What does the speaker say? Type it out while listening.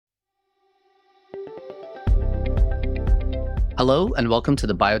Hello, and welcome to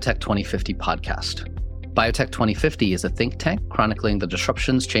the Biotech 2050 podcast. Biotech 2050 is a think tank chronicling the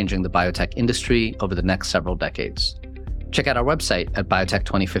disruptions changing the biotech industry over the next several decades. Check out our website at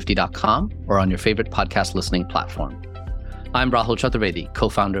biotech2050.com or on your favorite podcast listening platform. I'm Rahul Chaturvedi,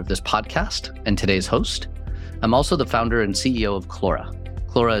 co-founder of this podcast and today's host. I'm also the founder and CEO of Clora.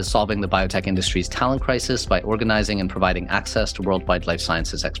 Clora is solving the biotech industry's talent crisis by organizing and providing access to worldwide life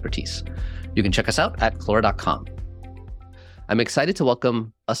sciences expertise. You can check us out at clora.com. I'm excited to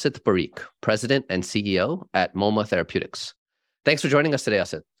welcome Asit Parikh, President and CEO at MOMA Therapeutics. Thanks for joining us today,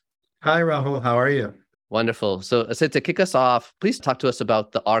 Asit. Hi, Rahul. How are you? Wonderful. So, Asit, to kick us off, please talk to us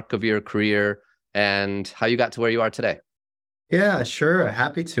about the arc of your career and how you got to where you are today. Yeah, sure.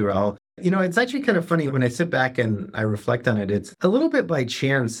 Happy to, Rahul. It's actually kind of funny when I sit back and I reflect on it. It's a little bit by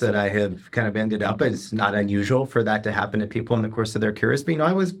chance that I have kind of ended up. It's not unusual for that to happen to people in the course of their careers. But,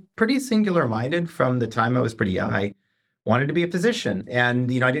 I was pretty singular-minded from the time I was pretty young. I wanted to be a physician. And,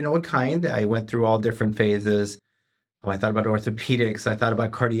 I didn't know what kind. I went through all different phases. I thought about orthopedics. I thought about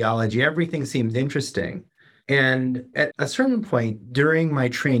cardiology. Everything seemed interesting. And at a certain point during my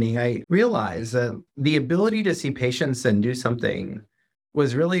training, I realized that the ability to see patients and do something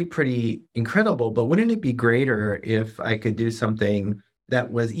was really pretty incredible. But wouldn't it be greater if I could do something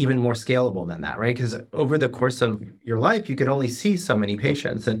that was even more scalable than that, right? Because over the course of your life, you can only see so many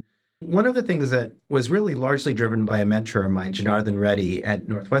patients. And one of the things that was really largely driven by a mentor of mine, Janardhan Reddy at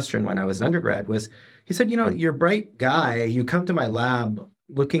Northwestern when I was an undergrad, was he said, you're a bright guy. You come to my lab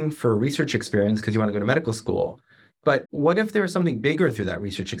looking for research experience because you want to go to medical school. But what if there was something bigger through that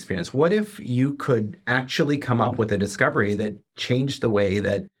research experience? What if you could actually come up with a discovery that changed the way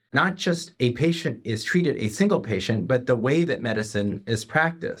that not just a patient is treated, a single patient, but the way that medicine is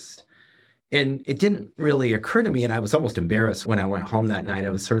practiced? And it didn't really occur to me, and I was almost embarrassed when I went home that night. I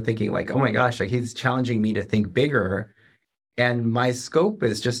was sort of thinking like, oh my gosh, like he's challenging me to think bigger. And my scope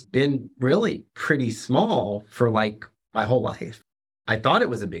has just been really pretty small for like my whole life. I thought it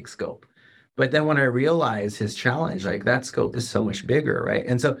was a big scope. But then when I realized his challenge, like that scope is so much bigger, right?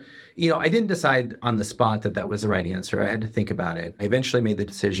 And so, I didn't decide on the spot that that was the right answer. I had to think about it. I eventually made the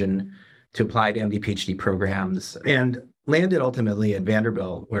decision to apply to MD Ph.D. programs and landed ultimately at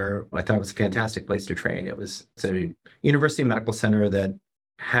Vanderbilt, where I thought it was a fantastic place to train. It's a university medical center that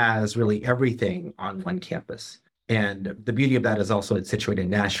has really everything on one campus. And the beauty of that is also it's situated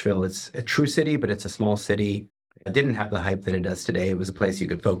in Nashville. It's a true city, but it's a small city. It didn't have the hype that it does today. It was a place you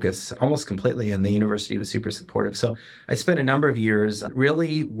could focus almost completely, and the university was super supportive. So I spent a number of years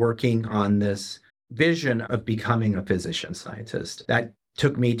really working on this vision of becoming a physician scientist. That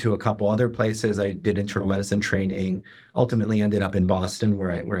took me to a couple other places. I did internal medicine training, ultimately ended up in Boston,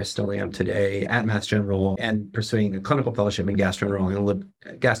 where I still am today, at Mass General, and pursuing a clinical fellowship in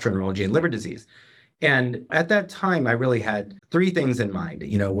gastroenterology and liver disease. And at that time, I really had three things in mind,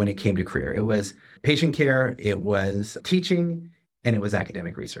 when it came to career. It was patient care, it was teaching, and it was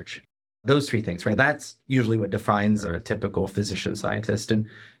academic research. Those three things, right? That's usually what defines a typical physician scientist. And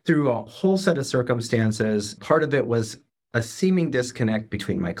through a whole set of circumstances, part of it was a seeming disconnect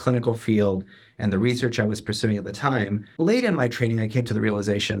between my clinical field and the research I was pursuing at the time. Late in my training, I came to the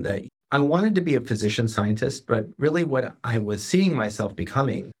realization that I wanted to be a physician scientist, but really what I was seeing myself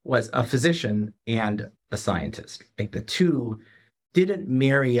becoming was a physician and a scientist. Like the two didn't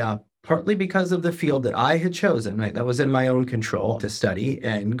marry up, partly because of the field that I had chosen, right? That was in my own control to study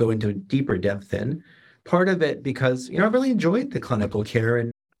and go into deeper depth in. Part of it because, I really enjoyed the clinical care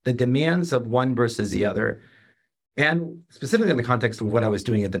and the demands of one versus the other. And specifically in the context of what I was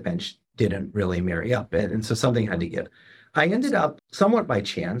doing at the bench didn't really marry up. And so something had to give. I ended up, somewhat by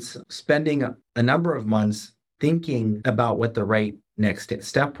chance, spending a number of months thinking about what the right next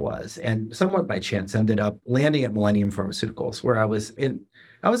step was. And somewhat by chance ended up landing at Millennium Pharmaceuticals, where I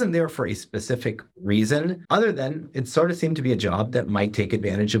wasn't there for a specific reason, other than it sort of seemed to be a job that might take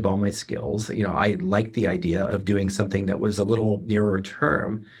advantage of all my skills. I liked the idea of doing something that was a little nearer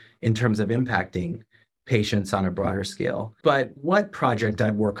term in terms of impacting patients on a broader scale. But what project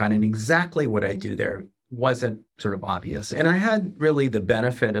I'd work on and exactly what I do there wasn't sort of obvious. And I had really the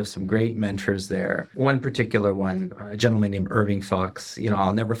benefit of some great mentors there. One particular one, a gentleman named Irving Fox,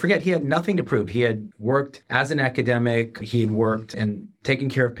 I'll never forget. He had nothing to prove. He had worked as an academic. He had worked and taken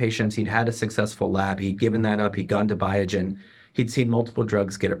care of patients. He'd had a successful lab. He'd given that up. He'd gone to Biogen. He'd seen multiple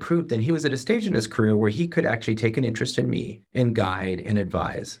drugs get approved. And he was at a stage in his career where he could actually take an interest in me and guide and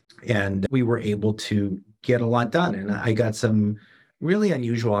advise. And we were able to get a lot done. And I got some really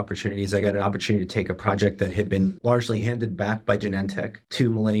unusual opportunities. I got an opportunity to take a project that had been largely handed back by Genentech to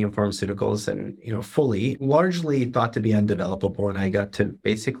Millennium Pharmaceuticals and, fully, largely thought to be undevelopable. And I got to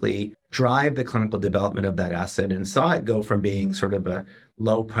basically drive the clinical development of that asset and saw it go from being sort of a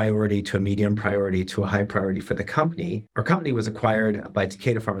low priority to a medium priority to a high priority for the company. Our company was acquired by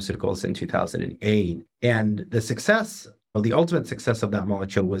Takeda Pharmaceuticals in 2008. And the ultimate success of that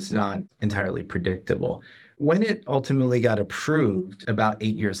molecule was not entirely predictable. When it ultimately got approved about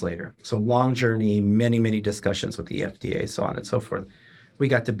 8 years later, so long journey, many, many discussions with the FDA, so on and so forth, we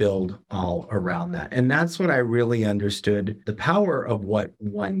got to build all around that. And that's when I really understood the power of what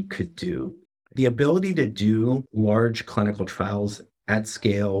one could do. The ability to do large clinical trials at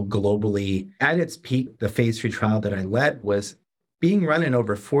scale globally. At its peak, the phase 3 trial that I led was being run in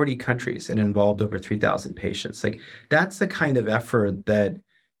over 40 countries and involved over 3,000 patients. Like, that's the kind of effort that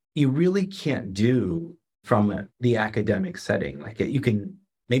you really can't do from the academic setting. Like, you can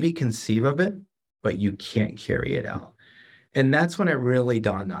maybe conceive of it, but you can't carry it out. And that's when it really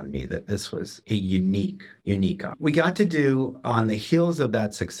dawned on me that this was a unique. We got to do, on the heels of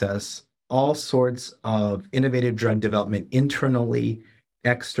that success, all sorts of innovative drug development internally,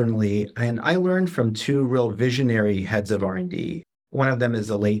 externally. And I learned from two real visionary heads of R&D. One of them is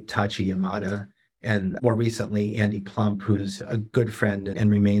the late Tachi Yamada, and more recently, Andy Plump, who's a good friend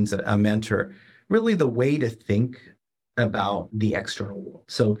and remains a mentor. Really the way to think about the external world.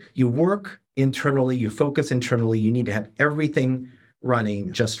 So you work internally, you focus internally, you need to have everything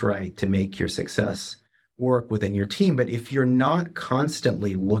running just right to make your success work within your team. But if you're not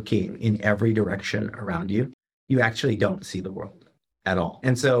constantly looking in every direction around you, you actually don't see the world at all.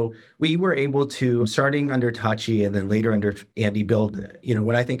 And so we were able to, starting under Tachi and then later under Andy, build,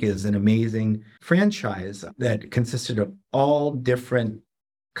 what I think is an amazing franchise that consisted of all different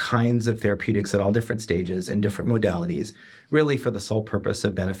kinds of therapeutics at all different stages and different modalities, really for the sole purpose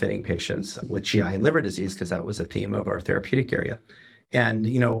of benefiting patients with GI and liver disease, because that was a theme of our therapeutic area. And,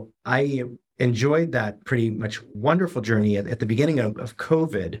 I enjoyed that pretty much wonderful journey at the beginning of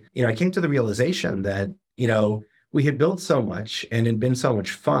COVID. I came to the realization that, we had built so much and it had been so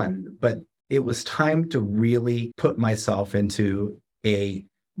much fun, but it was time to really put myself into a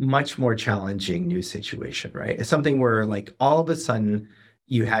much more challenging new situation, right? It's something where, like, all of a sudden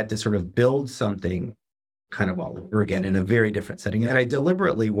you had to sort of build something kind of all over again in a very different setting. And I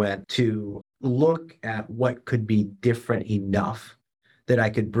deliberately went to look at what could be different enough that I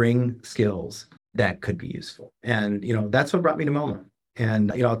could bring skills that could be useful. And, that's what brought me to MOMA.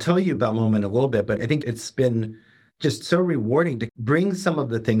 And, I'll tell you about MOMA in a little bit, but I think it's been just so rewarding to bring some of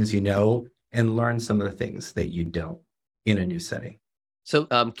the things and learn some of the things that you don't in a new setting. So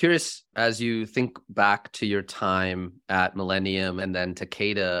I'm curious, as you think back to your time at Millennium and then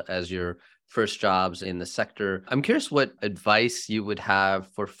Takeda as your first jobs in the sector, I'm curious what advice you would have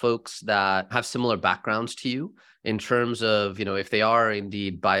for folks that have similar backgrounds to you in terms of, if they are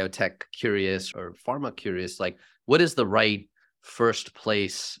indeed biotech curious or pharma curious, like, what is the right first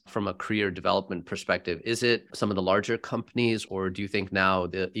place from a career development perspective? Is it some of the larger companies, or do you think now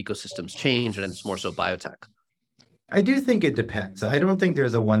the ecosystem's changed and it's more so biotech? I do think it depends. I don't think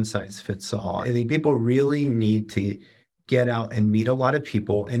there's a one size fits all. I think people really need to get out and meet a lot of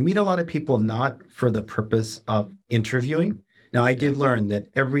people, not for the purpose of interviewing. Now, I did learn that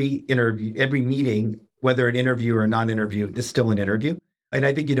every meeting, whether an interview or a non-interview, is still an interview. And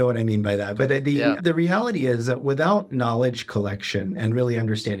I think you know what I mean by that. But the reality is that without knowledge collection and really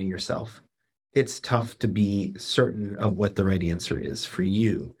understanding yourself, it's tough to be certain of what the right answer is for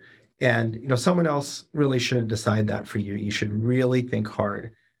you. And, someone else really shouldn't decide that for you. You should really think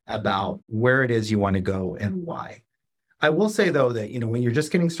hard about where it is you want to go and why. I will say, though, that, when you're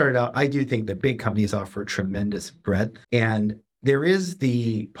just getting started out, I do think that big companies offer tremendous breadth. And there is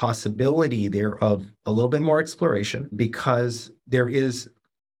the possibility there of a little bit more exploration because there is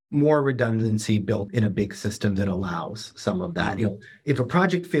more redundancy built in a big system that allows some of that. If a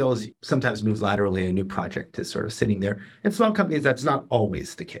project fails, sometimes moves laterally, a new project is sort of sitting there. In small companies, that's not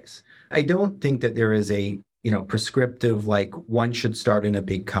always the case. I don't think that there is a, prescriptive, like, one should start in a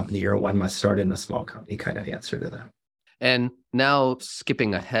big company or one must start in a small company kind of answer to that. And now,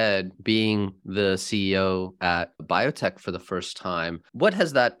 skipping ahead, being the CEO at biotech for the first time, what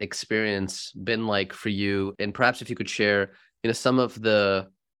has that experience been like for you? And perhaps if you could share, some of the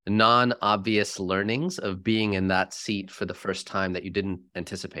non-obvious learnings of being in that seat for the first time that you didn't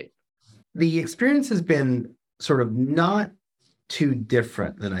anticipate. The experience has been sort of not too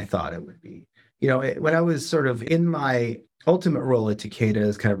different than I thought it would be. When I was sort of in my ultimate role at Takeda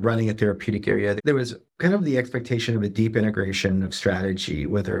as kind of running a therapeutic area, there was kind of the expectation of a deep integration of strategy,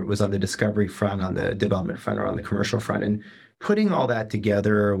 whether it was on the discovery front, on the development front, or on the commercial front. And putting all that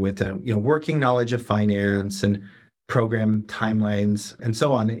together with a working knowledge of finance and program timelines and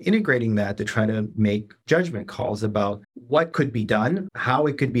so on, and integrating that to try to make judgment calls about what could be done, how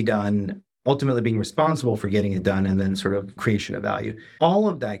it could be done, ultimately being responsible for getting it done, and then sort of creation of value. All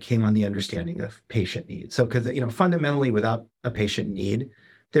of that came on the understanding of patient need. So, because, fundamentally, without a patient need,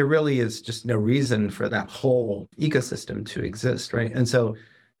 there really is just no reason for that whole ecosystem to exist, right? And so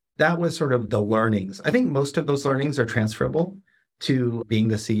that was sort of the learnings. I think most of those learnings are transferable to being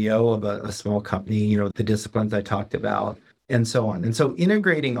the CEO of a small company, the disciplines I talked about, and so on. And so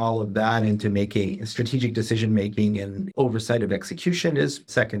integrating all of that into making strategic decision-making and oversight of execution is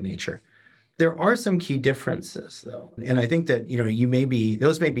second nature. There are some key differences, though. And I think that,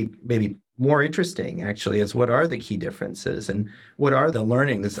 those may be maybe more interesting, actually, is what are the key differences and what are the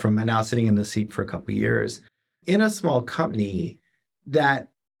learnings from now sitting in the seat for a couple of years. In a small company, that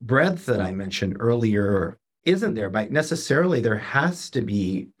breadth that I mentioned earlier isn't there, but necessarily there has to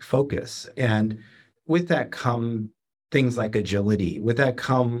be focus. And with that come things like agility, with that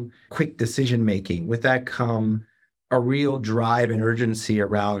come quick decision-making, with that come a real drive and urgency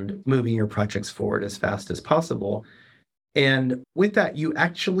around moving your projects forward as fast as possible. And with that, you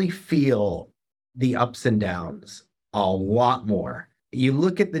actually feel the ups and downs a lot more. You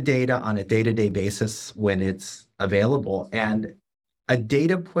look at the data on a day-to-day basis when it's available, and a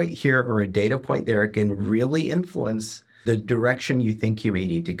data point here or a data point there can really influence the direction you think you may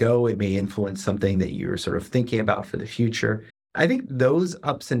need to go. It may influence something that you're sort of thinking about for the future. I think those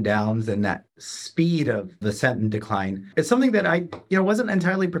ups and downs and that speed of the ascent and decline is something that I, wasn't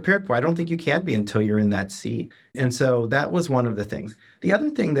entirely prepared for. I don't think you can be until you're in that seat. And so that was one of the things. The other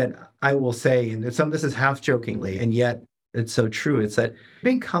thing that I will say, and this is half jokingly, and yet it's so true, it's that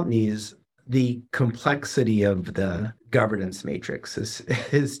big companies, the complexity of the governance matrix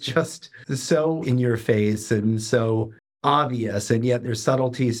is just so in your face and so obvious, and yet there's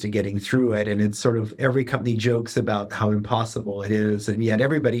subtleties to getting through it. And it's sort of every company jokes about how impossible it is, and yet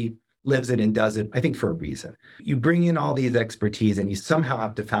everybody lives it and does it, I think, for a reason. You bring in all these expertise and you somehow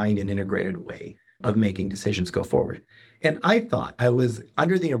have to find an integrated way of making decisions go forward. And I was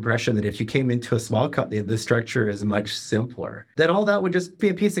under the impression that if you came into a small company, the structure is much simpler, that all that would just be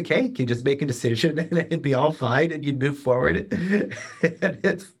a piece of cake. You just make a decision and it'd be all fine and you'd move forward. And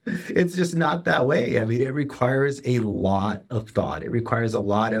it's just not that way. I mean, it requires a lot of thought. It requires a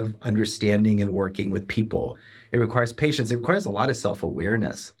lot of understanding and working with people. It requires patience. It requires a lot of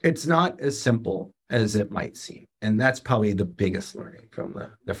self-awareness. It's not as simple as it might seem. And that's probably the biggest learning from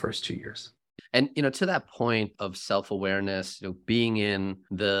the first 2 years. And, to that point of self-awareness, being in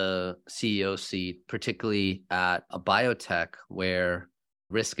the CEO seat, particularly at a biotech where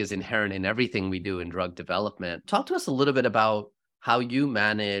risk is inherent in everything we do in drug development. Talk to us a little bit about how you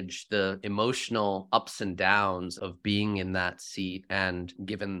manage the emotional ups and downs of being in that seat and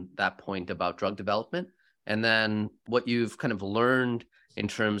given that point about drug development, and then what you've kind of learned in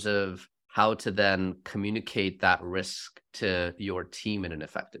terms of how to then communicate that risk to your team in an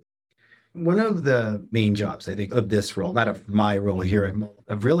effective. One of the main jobs, I think, of this role, not of my role here,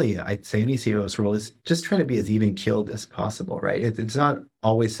 of really, I'd say any CEO's role, is just trying to be as even-keeled as possible, right? It's not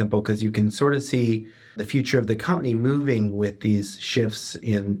always simple because you can sort of see the future of the company moving with these shifts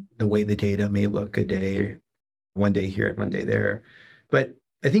in the way the data may look a day, one day here and one day there. But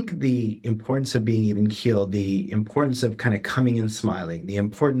I think the importance of being even-keeled, the importance of kind of coming and smiling, the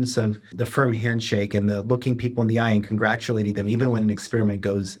importance of the firm handshake and the looking people in the eye and congratulating them, even when an experiment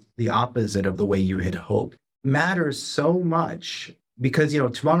goes the opposite of the way you had hoped, matters so much because,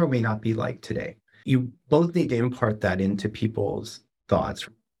 tomorrow may not be like today. You both need to impart that into people's thoughts,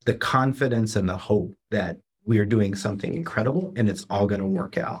 the confidence and the hope that we are doing something incredible and it's all going to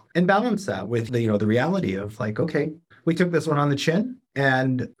work out, and balance that with the reality of like, okay, we took this one on the chin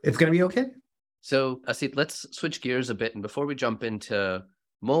and it's going to be okay. So Asit, let's switch gears a bit. And before we jump into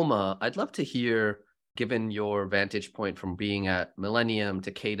MOMA, I'd love to hear, given your vantage point from being at Millennium,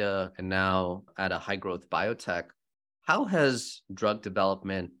 Takeda, and now at a high growth biotech, how has drug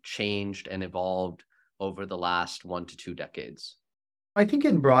development changed and evolved over the last 1 to 2 decades? I think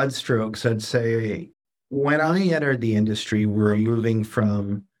in broad strokes, I'd say when I entered the industry, we're moving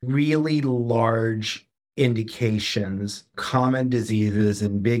from really large indications, common diseases,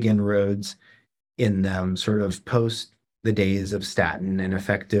 and big inroads in them, sort of post the days of statin and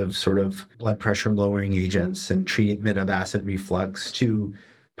effective sort of blood pressure lowering agents and treatment of acid reflux, to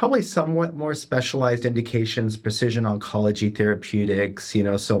probably somewhat more specialized indications, precision oncology therapeutics,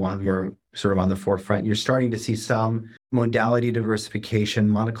 so on. We're sort of on the forefront. You're starting to see some modality diversification.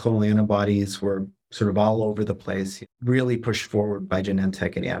 Monoclonal antibodies were sort of all over the place, really pushed forward by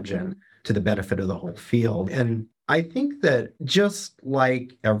Genentech and Amgen to the benefit of the whole field. And I think that just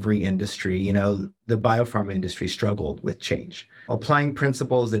like every industry, the biopharma industry struggled with change, applying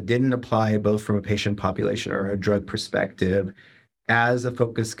principles that didn't apply both from a patient population or a drug perspective. As the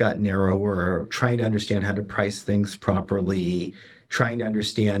focus got narrower, trying to understand how to price things properly, trying to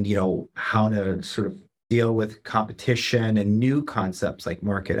understand, how to sort of deal with competition and new concepts like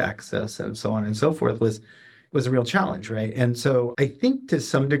market access and so on and so forth was a real challenge, right? And so I think to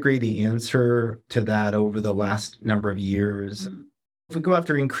some degree, the answer to that over the last number of years, if we go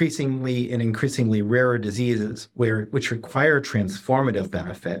after increasingly rarer diseases which require transformative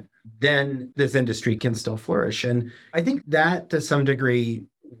benefit, then this industry can still flourish. And I think that to some degree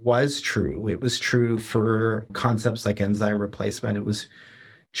was true. It was true for concepts like enzyme replacement. It was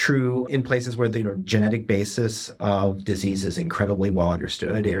true in places where the genetic basis of disease is incredibly well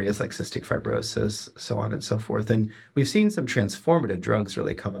understood, areas like cystic fibrosis, so on and so forth. And we've seen some transformative drugs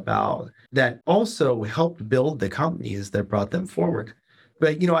really come about that also helped build the companies that brought them forward.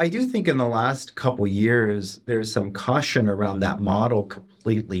 But, I do think in the last couple of years, there's some caution around that model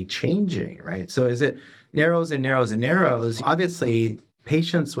completely changing, right? So as it narrows and narrows and narrows, obviously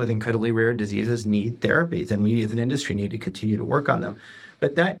patients with incredibly rare diseases need therapies, and we as an industry need to continue to work on them.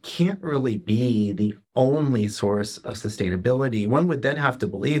 But that can't really be the only source of sustainability. One would then have to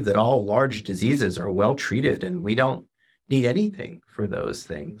believe that all large diseases are well treated and we don't need anything for those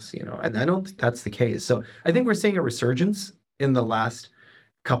things, and I don't think that's the case. So I think we're seeing a resurgence in the last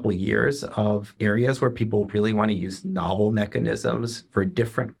couple of years of areas where people really want to use novel mechanisms for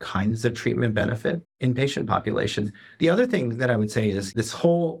different kinds of treatment benefit in patient populations. The other thing that I would say is this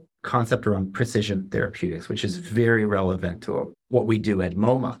whole concept around precision therapeutics, which is very relevant to what we do at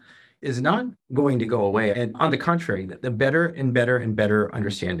MOMA, is not going to go away. And on the contrary, the better and better and better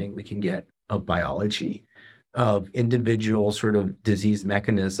understanding we can get of biology, of individual sort of disease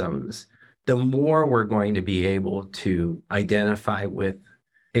mechanisms, the more we're going to be able to identify with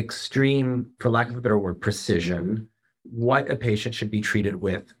extreme, for lack of a better word, precision, what a patient should be treated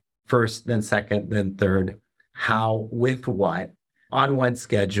with first, then second, then third, how, with what, on what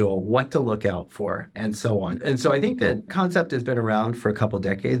schedule, what to look out for, and so on. And so I think that concept has been around for a couple of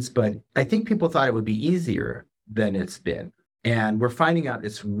decades, but I think people thought it would be easier than it's been. And we're finding out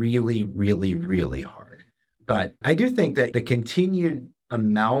it's really, really, really hard. But I do think that the continued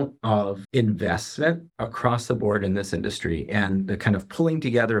amount of investment across the board in this industry and the kind of pulling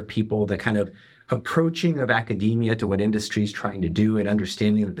together of people, the kind of approaching of academia to what industry is trying to do and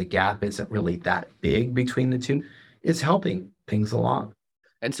understanding that the gap isn't really that big between the two is helping things along.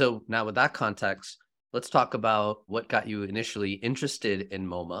 And so now with that context, let's talk about what got you initially interested in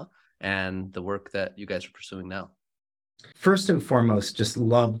MOMA and the work that you guys are pursuing now. First and foremost, just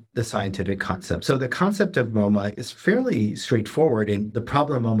love the scientific concept. So the concept of MOMA is fairly straightforward, and the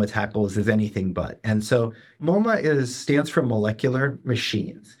problem MOMA tackles is anything but. And so MOMA stands for molecular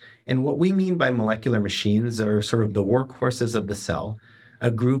machines. And what we mean by molecular machines are sort of the workhorses of the cell, a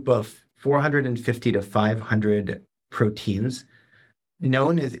group of 450 to 500 proteins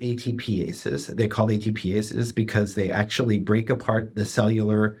known as ATPases. They call ATPases because they actually break apart the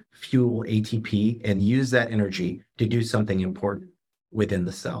cellular fuel ATP and use that energy to do something important within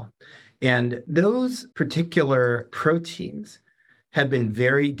the cell. And those particular proteins have been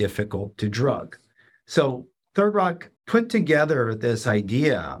very difficult to drug. So Third Rock put together this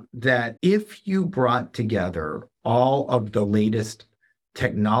idea that if you brought together all of the latest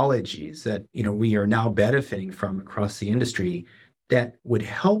technologies that we are now benefiting from across the industry, that would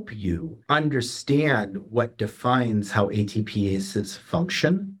help you understand what defines how ATPases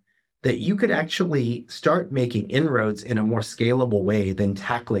function, that you could actually start making inroads in a more scalable way than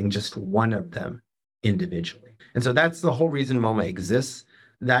tackling just one of them individually. And so that's the whole reason MOMA exists.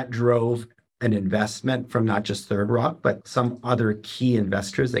 That drove an investment from not just Third Rock, but some other key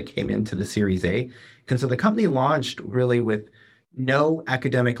investors that came into the Series A. And so the company launched really with no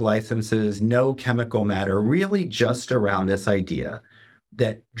academic licenses, no chemical matter, really just around this idea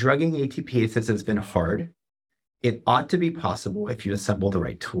that drugging ATPases has been hard. It ought to be possible if you assemble the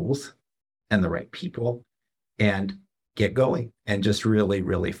right tools and the right people and get going and just really,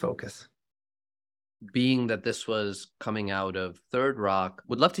 really focus. Being that this was coming out of Third Rock,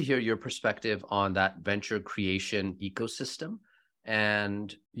 would love to hear your perspective on that venture creation ecosystem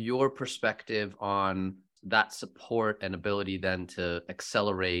and your perspective on that support and ability then to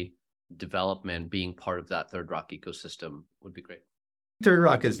accelerate development. Being part of that Third Rock ecosystem would be great. Third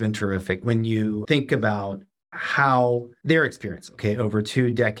Rock has been terrific. When you think about how their experience, over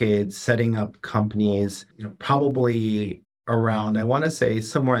 2 decades, setting up companies, probably around, I want to say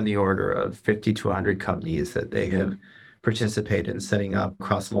somewhere in the order of 50 to 100 companies that they have participate in setting up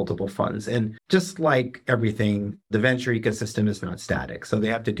across multiple funds. And just like everything, the venture ecosystem is not static. So they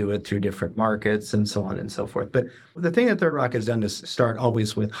have to do it through different markets and so on and so forth. But the thing that Third Rock has done is start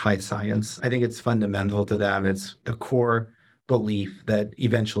always with high science. I think it's fundamental to them. It's a core belief that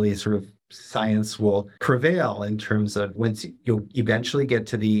eventually sort of science will prevail in terms of once you'll eventually get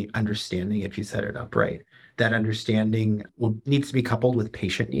to the understanding, if you set it up right. That understanding needs to be coupled with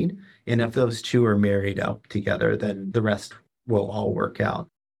patient need. And if those two are married up together, then the rest will all work out.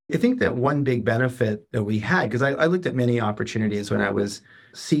 I think that one big benefit that we had, because I looked at many opportunities when I was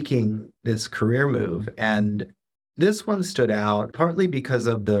seeking this career move, and this one stood out partly because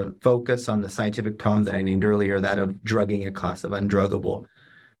of the focus on the scientific problem that I named earlier, that of drugging a class of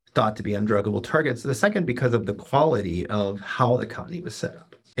thought to be undruggable targets. The second, because of the quality of how the company was set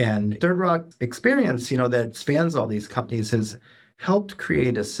up. And Third Rock's experience, that spans all these companies has helped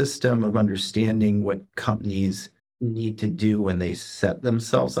create a system of understanding what companies need to do when they set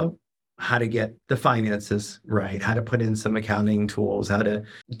themselves up, how to get the finances right, how to put in some accounting tools, how to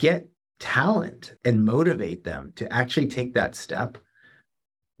get talent and motivate them to actually take that step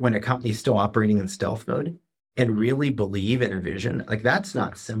when a company's still operating in stealth mode and really believe in a vision. Like, that's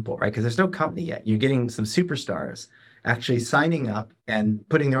not simple, right? Because there's no company yet. You're getting some superstars actually signing up and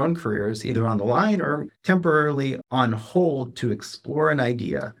putting their own careers either on the line or temporarily on hold to explore an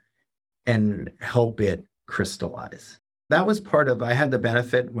idea and help it crystallize. That was part of, I had the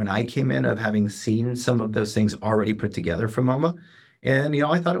benefit when I came in of having seen some of those things already put together for MOMA. And,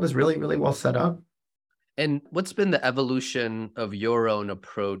 I thought it was really, really well set up. And what's been the evolution of your own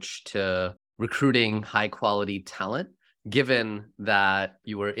approach to recruiting high quality talent? Given that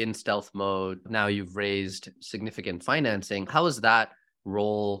you were in stealth mode, now you've raised significant financing. How has that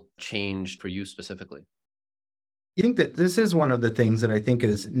role changed for you specifically? I think that this is one of the things that I think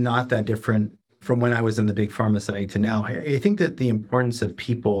is not that different from when I was in the big pharma side to now. I think that the importance of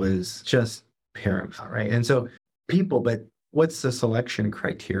people is just paramount, right? And so people, but what's the selection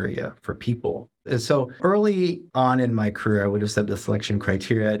criteria for people? And so early on in my career, I would have said the selection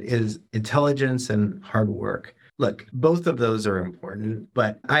criteria is intelligence and hard work. Look, both of those are important,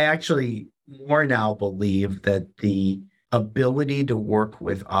 but I actually more now believe that the ability to work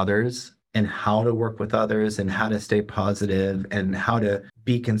with others and how to work with others and how to stay positive and how to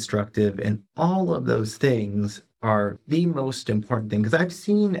be constructive and all of those things are the most important thing. Because I've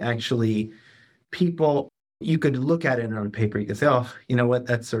seen actually people, you could look at it on paper, you could say, oh, you know what,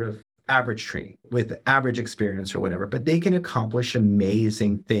 that's sort of average tree with average experience or whatever, but they can accomplish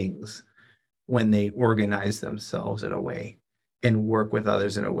amazing things when they organize themselves in a way and work with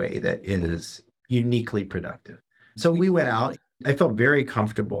others in a way that is uniquely productive. So we went out. I felt very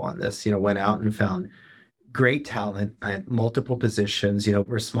comfortable on this, went out and found great talent at multiple positions.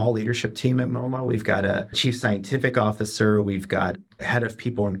 We're a small leadership team at MOMA. We've got a chief scientific officer. We've got head of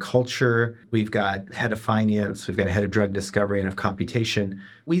people and culture. We've got head of finance. We've got a head of drug discovery and of computation.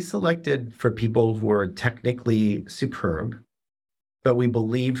 We selected for people who were technically superb, but we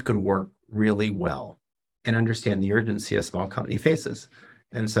believed could work really well and understand the urgency a small company faces.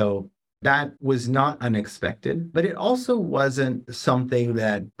 And so that was not unexpected, but it also wasn't something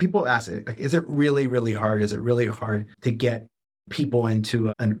that people ask, like, is it really, really hard? Is it really hard to get people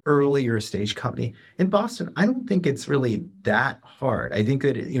into an earlier stage company? In Boston, I don't think it's really that hard. I think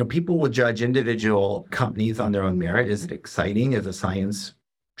that, people will judge individual companies on their own merit. Is it exciting? Is the science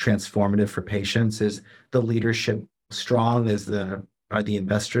transformative for patients? Is the leadership strong? Are the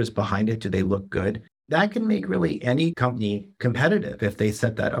investors behind it? Do they look good? That can make really any company competitive if they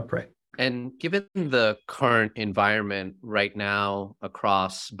set that up right. And given the current environment right now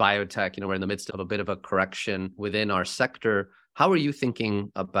across biotech, we're in the midst of a bit of a correction within our sector. How are you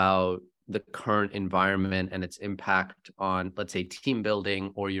thinking about the current environment and its impact on, let's say, team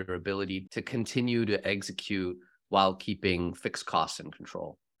building or your ability to continue to execute while keeping fixed costs in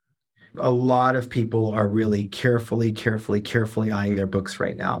control? A lot of people are really carefully eyeing their books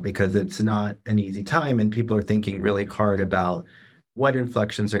right now because it's not an easy time and people are thinking really hard about what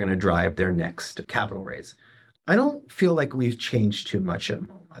inflections are going to drive their next capital raise. I don't feel like we've changed too much at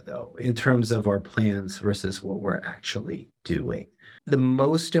MOMA, though, in terms of our plans versus what we're actually doing. The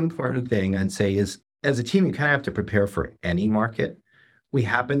most important thing I'd say is, as a team, you kind of have to prepare for any market. We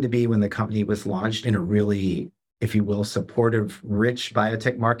happened to be, when the company was launched, in a really, if you will, supportive, rich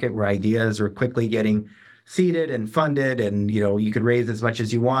biotech market where ideas were quickly getting seeded and funded, and you could raise as much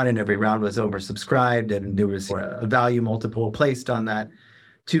as you want, and every round was oversubscribed, and there was a value multiple placed on that,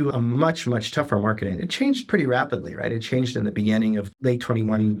 to a much, much tougher marketing. It changed pretty rapidly, right? It changed in the beginning of late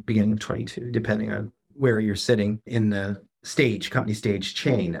 21, beginning of 22, depending on where you're sitting in the company stage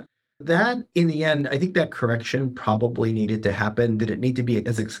chain. That, in the end, I think that correction probably needed to happen. Did it need to be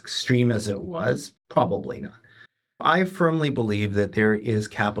as extreme as it was? Probably not. I firmly believe that there is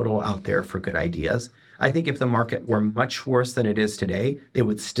capital out there for good ideas. I think if the market were much worse than it is today, it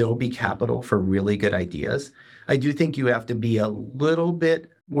would still be capital for really good ideas. I do think you have to be a little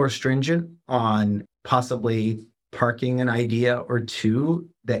bit more stringent on possibly parking an idea or two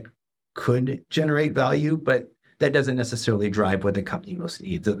that could generate value, but that doesn't necessarily drive what the company most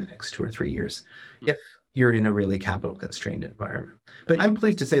needs in the next 2 or 3 years if you're in a really capital constrained environment. But I'm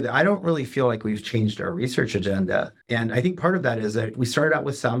pleased to say that I don't really feel like we've changed our research agenda. And I think part of that is that we started out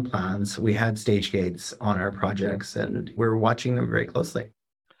with sound plans. We had stage gates on our projects, and we're watching them very closely.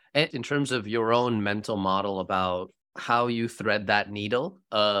 And in terms of your own mental model about how you thread that needle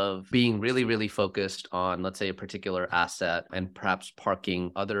of being really, really focused on, let's say, a particular asset and perhaps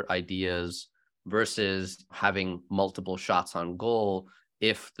parking other ideas versus having multiple shots on goal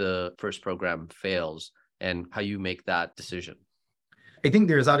if the first program fails, and how you make that decision. I think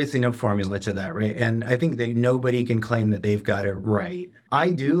there's obviously no formula to that, right? And I think that nobody can claim that they've got it right. I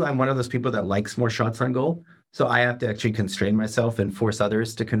do. I'm one of those people that likes more shots on goal. So I have to actually constrain myself and force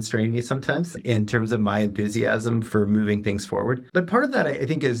others to constrain me sometimes in terms of my enthusiasm for moving things forward. But part of that, I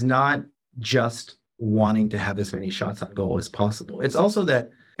think, is not just wanting to have as many shots on goal as possible. It's also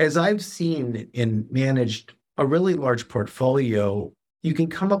that, as I've seen and managed a really large portfolio, you can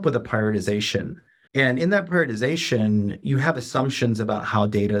come up with a prioritization. And in that prioritization, you have assumptions about how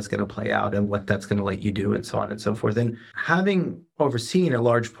data is going to play out and what that's going to let you do and so on and so forth. And having overseen a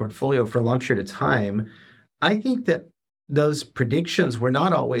large portfolio for a long period of time, I think that those predictions were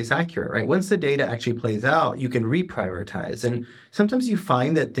not always accurate, right? Once the data actually plays out, you can reprioritize. And sometimes you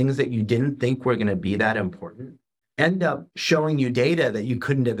find that things that you didn't think were going to be that important end up showing you data that you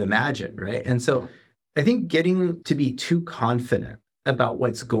couldn't have imagined, right? And so I think getting to be too confident about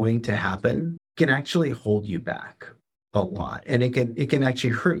what's going to happen can actually hold you back a lot. And it can actually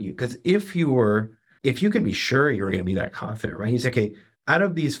hurt you, because if you can be sure you're going to be that confident, right? You say, okay, out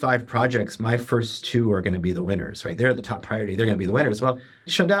of these 5 projects, my first 2 are going to be the winners, right? They're the top priority. They're going to be the winners. Well,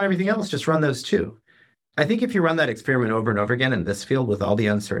 shut down everything else. Just run those 2. I think if you run that experiment over and over again in this field with all the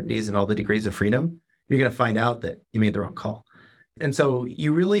uncertainties and all the degrees of freedom, you're going to find out that you made the wrong call. And so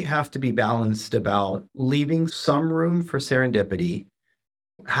you really have to be balanced about leaving some room for serendipity,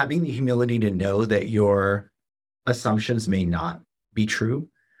 having the humility to know that your assumptions may not be true,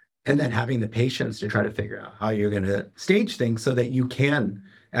 and then having the patience to try to figure out how you're going to stage things so that you can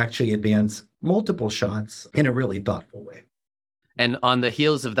actually advance multiple shots in a really thoughtful way. And on the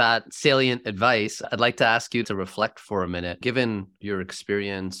heels of that salient advice, I'd like to ask you to reflect for a minute, given your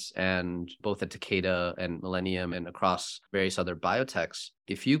experience and both at Takeda and Millennium and across various other biotechs,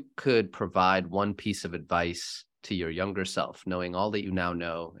 if you could provide one piece of advice to your younger self, knowing all that you now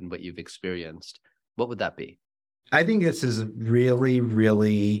know and what you've experienced, what would that be? I think this is really,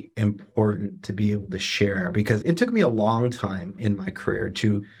 really important to be able to share, because it took me a long time in my career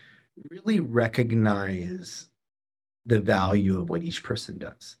to really recognize the value of what each person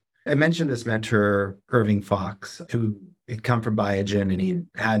does. I mentioned this mentor, Irving Fox, who had come from Biogen, and he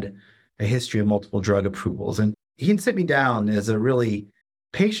had a history of multiple drug approvals. And he'd sit me down as a really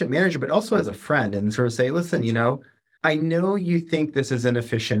patient manager, but also as a friend, and sort of say, listen, I know you think this is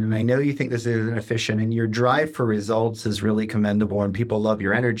inefficient, and I know you think this is inefficient, and your drive for results is really commendable, and people love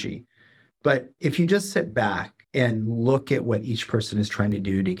your energy. But if you just sit back and look at what each person is trying to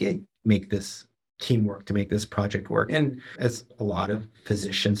do to make this teamwork, to make this project work, and as a lot of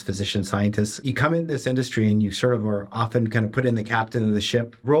physician scientists, you come in this industry and you sort of are often kind of put in the captain of the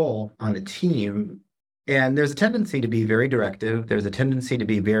ship role on a team. And there's a tendency to be very directive. There's a tendency to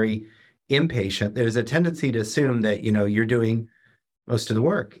be very impatient. There's a tendency to assume that, you're doing most of the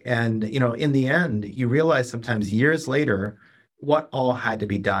work. And, in the end, you realize sometimes years later what all had to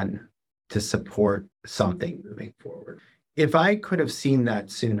be done to support something moving forward. If I could have seen that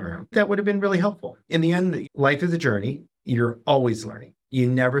sooner, that would have been really helpful. In the end, life is a journey. You're always learning. You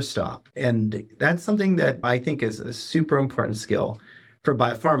never stop. And that's something that I think is a super important skill for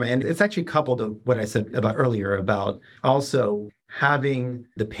biopharma. And it's actually coupled to what I said about earlier about also having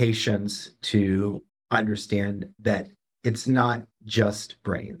the patience to understand that it's not just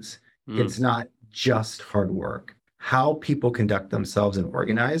brains. It's not just hard work. How people conduct themselves and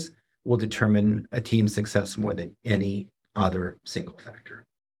organize will determine a team's success more than any other single factor.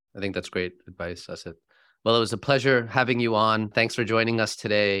 I think that's great advice, Asit. Well, it was a pleasure having you on. Thanks for joining us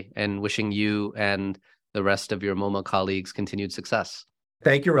today, and wishing you and the rest of your MOMA colleagues continued success.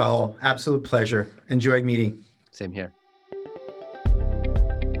 Thank you, Raul. Absolute pleasure. Enjoyed meeting. Same here.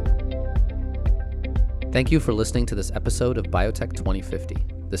 Thank you for listening to this episode of Biotech 2050.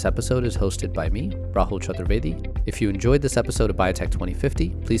 This episode is hosted by me, Rahul Chaturvedi. If you enjoyed this episode of Biotech 2050,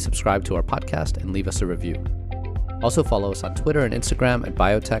 please subscribe to our podcast and leave us a review. Also follow us on Twitter and Instagram at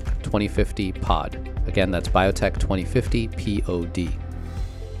Biotech 2050 Pod. Again, that's Biotech 2050 POD.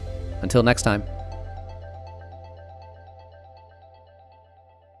 Until next time.